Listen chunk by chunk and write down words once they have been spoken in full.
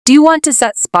Do you want to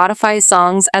set Spotify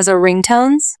songs as a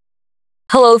ringtones?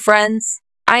 Hello friends,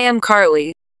 I am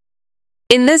Carly.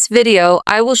 In this video,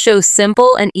 I will show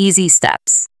simple and easy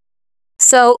steps.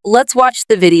 So let's watch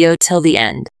the video till the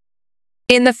end.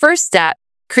 In the first step,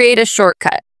 create a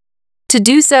shortcut. To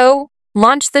do so,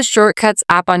 launch the Shortcuts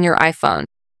app on your iPhone.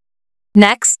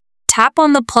 Next, tap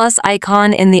on the plus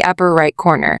icon in the upper right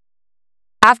corner.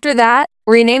 After that,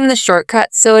 rename the shortcut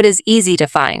so it is easy to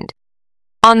find.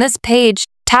 On this page,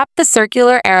 tap the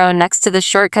circular arrow next to the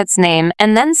shortcut's name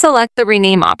and then select the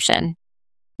rename option.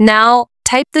 Now,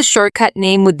 type the shortcut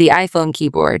name with the iPhone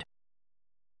keyboard.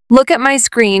 Look at my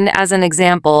screen as an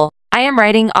example. I am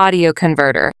writing audio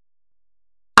converter.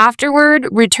 Afterward,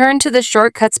 return to the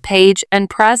shortcuts page and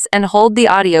press and hold the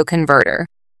audio converter.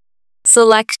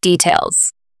 Select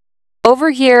details.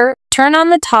 Over here, turn on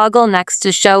the toggle next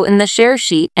to show in the share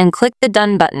sheet and click the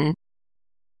Done button.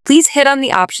 Please hit on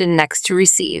the option next to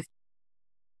receive.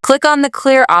 Click on the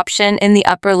clear option in the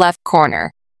upper left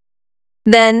corner.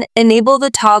 Then, enable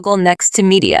the toggle next to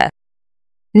media.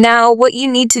 Now, what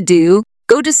you need to do,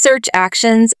 go to search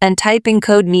actions and type in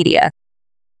code media,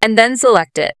 and then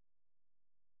select it.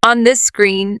 On this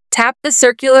screen, tap the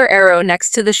circular arrow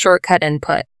next to the shortcut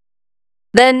input.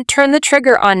 Then, turn the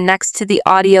trigger on next to the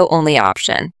audio-only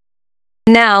option.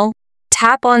 Now,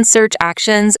 tap on search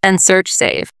actions and search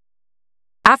save.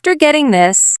 After getting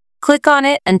this, click on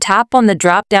it and tap on the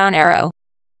drop-down arrow.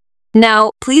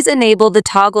 Now, please enable the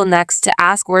toggle next to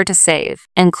ask where to save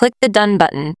and click the Done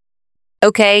button.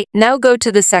 Okay, now go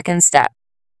to the second step.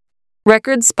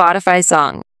 Record Spotify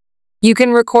song. You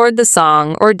can record the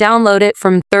song or download it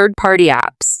from third-party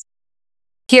apps.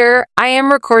 Here, I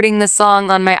am recording the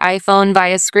song on my iPhone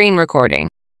via screen recording.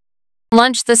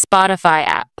 Launch the Spotify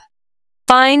app.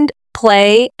 Find,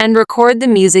 play, and record the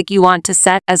music you want to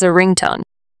set as a ringtone.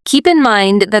 Keep in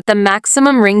mind that the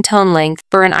maximum ringtone length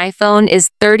for an iPhone is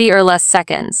 30 or less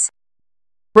seconds.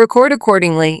 Record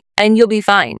accordingly, and you'll be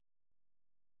fine.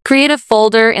 Create a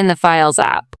folder in the Files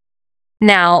app.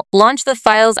 Now, launch the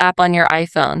Files app on your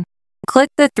iPhone. Click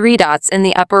the three dots in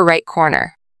the upper right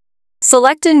corner.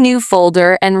 Select a new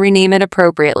folder and rename it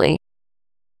appropriately.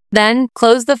 Then,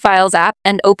 close the Files app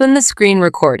and open the screen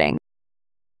recording.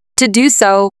 To do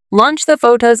so, launch the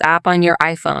Photos app on your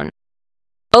iPhone.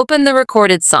 Open the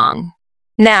recorded song.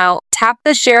 Now, tap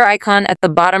the share icon at the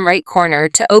bottom right corner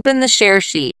to open the share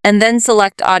sheet and then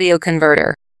select Audio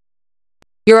Converter.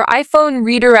 Your iPhone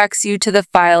redirects you to the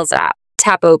Files app.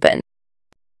 Tap Open.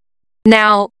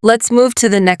 Now, let's move to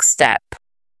the next step.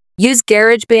 Use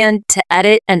Garageband to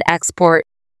edit and export.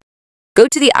 Go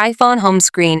to the iPhone home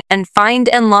screen and find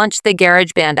and launch the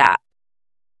Garageband app.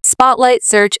 Spotlight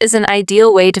search is an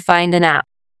ideal way to find an app.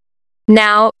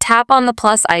 Now, tap on the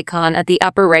plus icon at the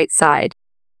upper right side.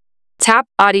 Tap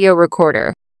Audio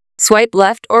Recorder. Swipe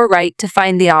left or right to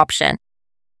find the option.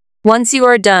 Once you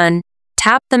are done,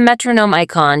 tap the metronome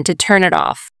icon to turn it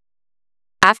off.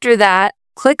 After that,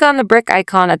 click on the brick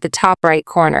icon at the top right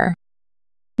corner.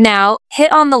 Now,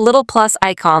 hit on the little plus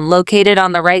icon located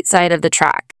on the right side of the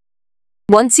track.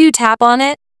 Once you tap on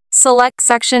it, select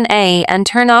Section A and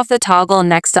turn off the toggle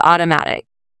next to Automatic.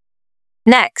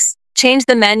 Next, change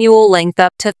the manual length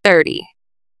up to 30.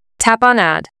 Tap on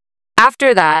Add.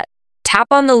 After that, tap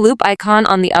on the loop icon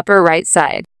on the upper right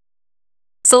side.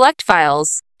 Select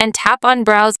Files and tap on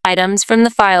Browse Items from the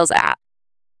Files app.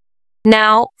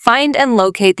 Now, find and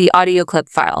locate the audio clip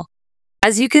file.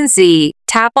 As you can see,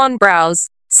 tap on Browse,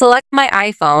 select My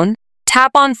iPhone,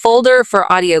 tap on Folder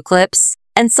for audio clips,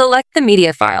 and select the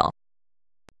media file.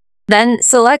 Then,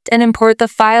 select and import the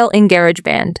file in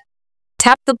Garageband.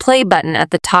 Tap the play button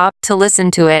at the top to listen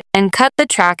to it and cut the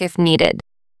track if needed.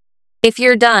 If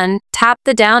you're done, tap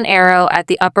the down arrow at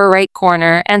the upper right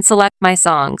corner and select My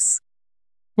Songs.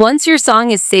 Once your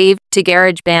song is saved to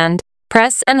Garageband,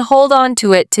 press and hold on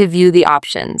to it to view the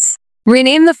options.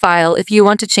 Rename the file if you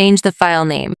want to change the file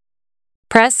name.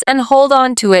 Press and hold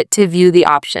on to it to view the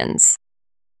options.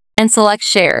 And select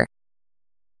Share.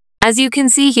 As you can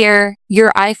see here,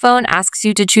 your iPhone asks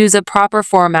you to choose a proper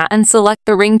format and select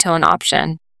the ringtone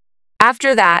option.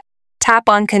 After that, tap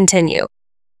on Continue.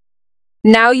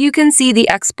 Now you can see the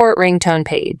Export Ringtone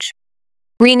page.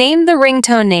 Rename the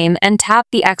ringtone name and tap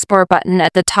the Export button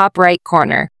at the top right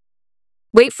corner.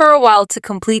 Wait for a while to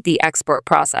complete the export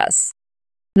process.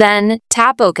 Then,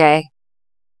 tap OK.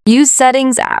 Use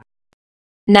Settings app.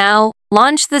 Now,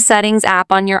 launch the Settings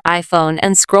app on your iPhone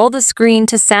and scroll the screen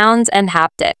to Sounds and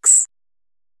Haptics.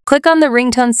 Click on the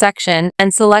ringtone section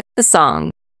and select the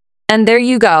song. And there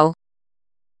you go.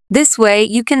 This way,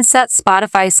 you can set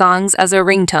Spotify songs as a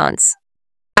ringtones.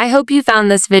 I hope you found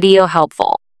this video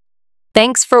helpful.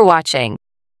 Thanks for watching.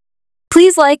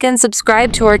 Please like and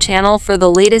subscribe to our channel for the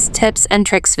latest tips and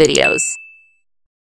tricks videos.